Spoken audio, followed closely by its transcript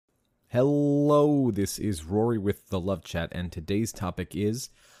Hello, this is Rory with The Love Chat, and today's topic is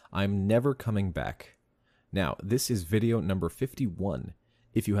I'm Never Coming Back. Now, this is video number 51.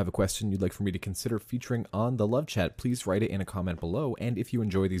 If you have a question you'd like for me to consider featuring on The Love Chat, please write it in a comment below, and if you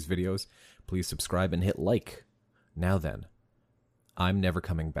enjoy these videos, please subscribe and hit like. Now then, I'm never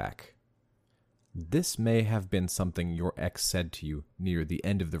coming back. This may have been something your ex said to you near the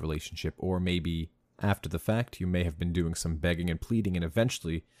end of the relationship, or maybe after the fact you may have been doing some begging and pleading, and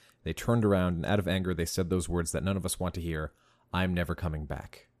eventually they turned around and out of anger they said those words that none of us want to hear, I'm never coming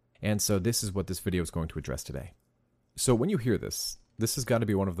back. And so this is what this video is going to address today. So when you hear this has got to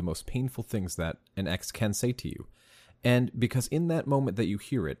be one of the most painful things that an ex can say to you. And because in that moment that you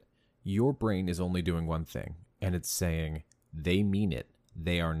hear it, your brain is only doing one thing, and it's saying, they mean it,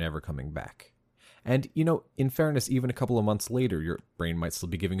 they are never coming back. And, in fairness, even a couple of months later, your brain might still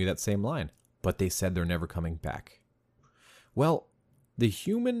be giving you that same line, but they said they're never coming back. Well, the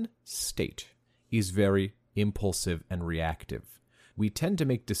human state is very impulsive and reactive. We tend to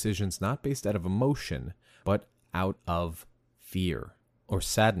make decisions not based out of emotion, but out of fear, or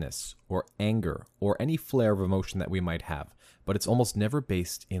sadness, or anger, or any flare of emotion that we might have. But it's almost never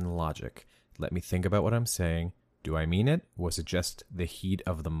based in logic. Let me think about what I'm saying. Do I mean it? Was it just the heat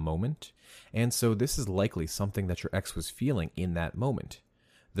of the moment? And so this is likely something that your ex was feeling in that moment.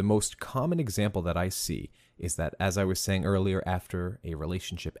 The most common example that I see is that, as I was saying earlier, after a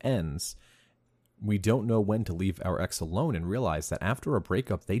relationship ends, we don't know when to leave our ex alone and realize that after a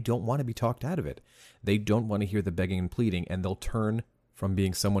breakup, they don't want to be talked out of it. They don't want to hear the begging and pleading, and they'll turn from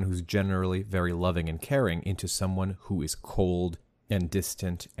being someone who's generally very loving and caring into someone who is cold and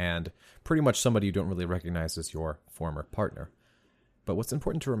distant and pretty much somebody you don't really recognize as your former partner. But what's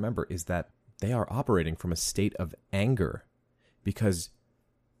important to remember is that they are operating from a state of anger because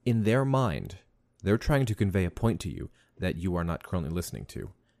in their mind, they're trying to convey a point to you that you are not currently listening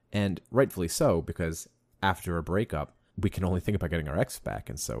to. And rightfully so, because after a breakup, we can only think about getting our ex back.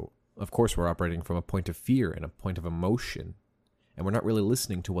 And so, of course, we're operating from a point of fear and a point of emotion. And we're not really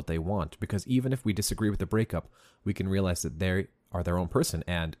listening to what they want, because even if we disagree with the breakup, we can realize that they are their own person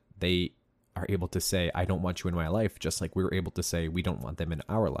and they are able to say, I don't want you in my life, just like we were able to say we don't want them in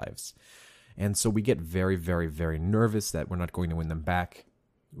our lives. And so we get very, very, very nervous that we're not going to win them back.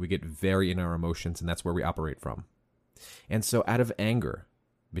 We get very in our emotions, and that's where we operate from. And so out of anger,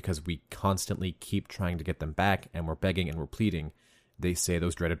 because we constantly keep trying to get them back and we're begging and we're pleading, they say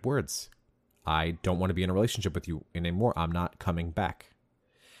those dreaded words. I don't want to be in a relationship with you anymore. I'm not coming back.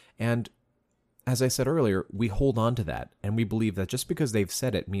 And as I said earlier, we hold on to that and we believe that just because they've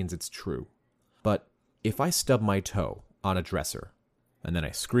said it means it's true. But if I stub my toe on a dresser and then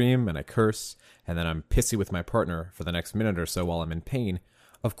I scream and I curse and then I'm pissy with my partner for the next minute or so while I'm in pain,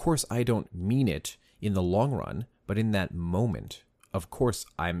 of course I don't mean it in the long run, but in that moment, of course,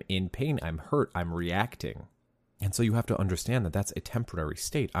 I'm in pain, I'm hurt, I'm reacting. And so you have to understand that that's a temporary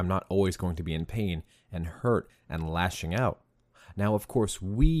state. I'm not always going to be in pain and hurt and lashing out. Now, of course,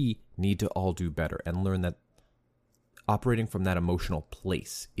 we need to all do better and learn that operating from that emotional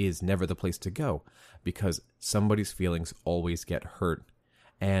place is never the place to go, because somebody's feelings always get hurt.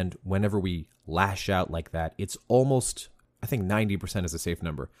 And whenever we lash out like that, it's almost, I think 90% is a safe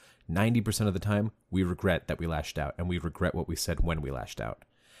number. 90% of the time, we regret that we lashed out, and we regret what we said when we lashed out.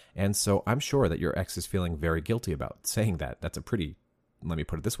 And so I'm sure that your ex is feeling very guilty about saying that. That's a pretty, let me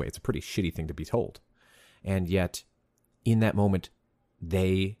put it this way, it's a pretty shitty thing to be told. And yet, in that moment,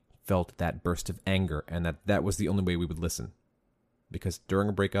 they felt that burst of anger, and that was the only way we would listen. Because during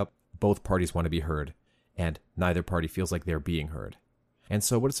a breakup, both parties want to be heard, and neither party feels like they're being heard. And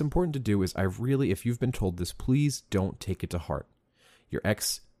so what it's important to do is, if you've been told this, please don't take it to heart. Your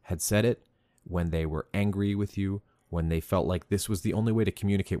ex had said it when they were angry with you, when they felt like this was the only way to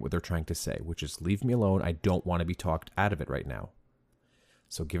communicate what they're trying to say, which is, leave me alone, I don't want to be talked out of it right now.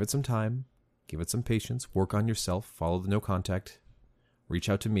 So give it some time, give it some patience, work on yourself, follow the no contact, reach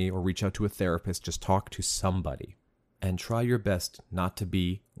out to me or reach out to a therapist, just talk to somebody. And try your best not to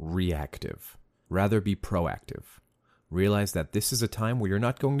be reactive, rather be proactive. Realize that this is a time where you're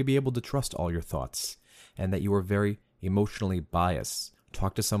not going to be able to trust all your thoughts, and that you are very emotionally biased.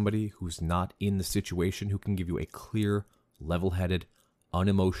 Talk to somebody who's not in the situation, who can give you a clear, level-headed,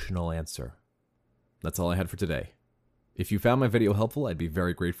 unemotional answer. That's all I had for today. If you found my video helpful, I'd be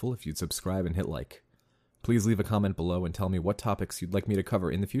very grateful if you'd subscribe and hit like. Please leave a comment below and tell me what topics you'd like me to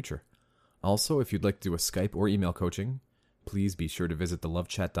cover in the future. Also, if you'd like to do a Skype or email coaching, please be sure to visit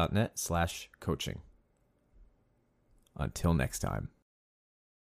thelovechat.net/coaching. Until next time.